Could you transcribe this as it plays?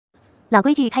老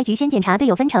规矩，开局先检查队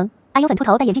友分成。阿优粉秃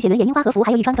头，戴眼镜，写轮眼樱花和服，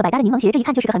还有一双可百搭的柠檬鞋，这一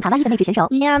看就是个很卡哇伊的妹纸选手。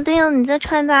呀，队友，你这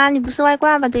穿搭，你不是外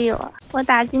挂吧？队友，我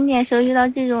打经典时候遇到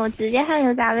这种，直接汗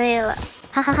流浃背了。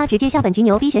哈哈哈！直接笑本局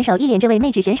牛逼选手，一脸这位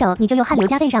妹纸选手，你就又汗流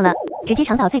浃背上了，直接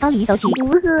长岛最高礼仪走起。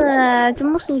不是这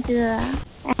么素质，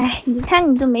哎，你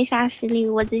看你就没啥实力，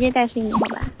我直接带水你好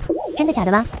吧？真的假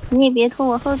的吗？你也别拖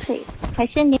我后腿，还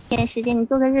剩点时间，你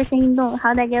做个热身运动，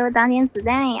好歹给我挡点子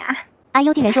弹呀！阿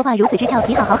优竟然说话如此之俏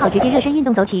皮，好，直接热身运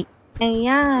动走起。哎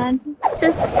呀，这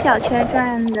小圈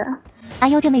转的。阿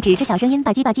优这妹纸这小声音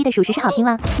吧唧的，属实是好听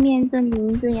吗？念这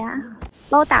名字呀，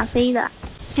把我打飞的。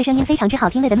这声音非常之好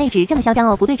听的妹纸这么嚣张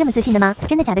哦，不对这么自信的吗？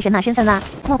真的假的神马身份哇？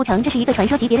莫不成这是一个传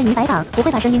说级别的女百榜？不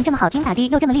会把声音这么好听打的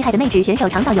又这么厉害的妹纸选手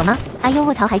长岛有吗？哎呦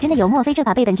卧槽，还真的有，莫非这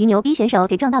把被本局牛逼选手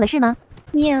给撞到了是吗？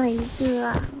灭了一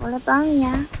个，我来帮你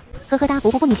呀。呵呵哒，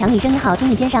不，你抢你声音好听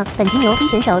你先上，本局牛逼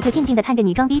选手就静静的看着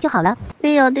你装逼就好了。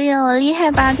队友，厉害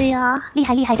吧队友？厉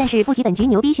害，但是不及本局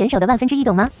牛逼选手的1/1000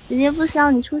懂吗？直接不需要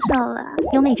你出手了。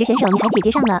优妹纸选手你还姐姐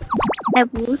上了？哎，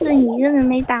不是你一个人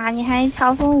没打，你还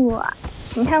嘲讽我？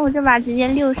你看我这把直接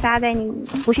6杀在你。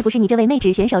不是，你这位妹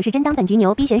纸选手是真当本局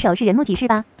牛逼选手是人目几是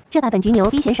吧？这把本局牛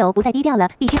逼选手不再低调了，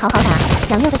必须好打，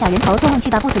想6个小人头做梦去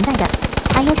吧，不存在的。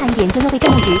哎呦，差一点就又被这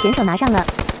妹纸选手拿上了。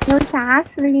有啥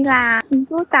实力啦？你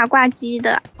给我打挂机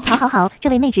的。好，这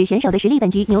位妹纸选手的实力本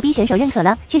局牛逼选手认可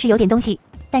了，确实有点东西。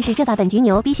但是这把本局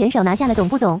牛逼选手拿下了，懂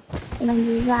不懂？本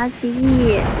局抓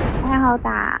机太好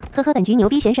打。呵，本局牛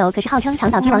逼选手可是号称长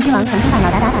岛之王，曾经把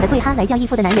老打的对哈来叫义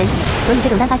父的男人，所以这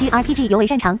种单发狙 RPG 尤为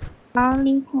擅长。好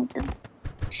厉害的，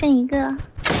剩一个。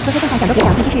呵，正常想都别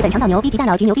想，必须是本长岛牛逼级大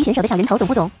佬局牛逼选手的小人头，懂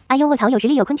不懂？哎呦卧槽，有实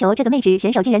力有坤球，这个妹纸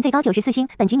选手竟然最高94星，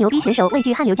本局牛逼选手畏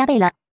惧汗流浃背了。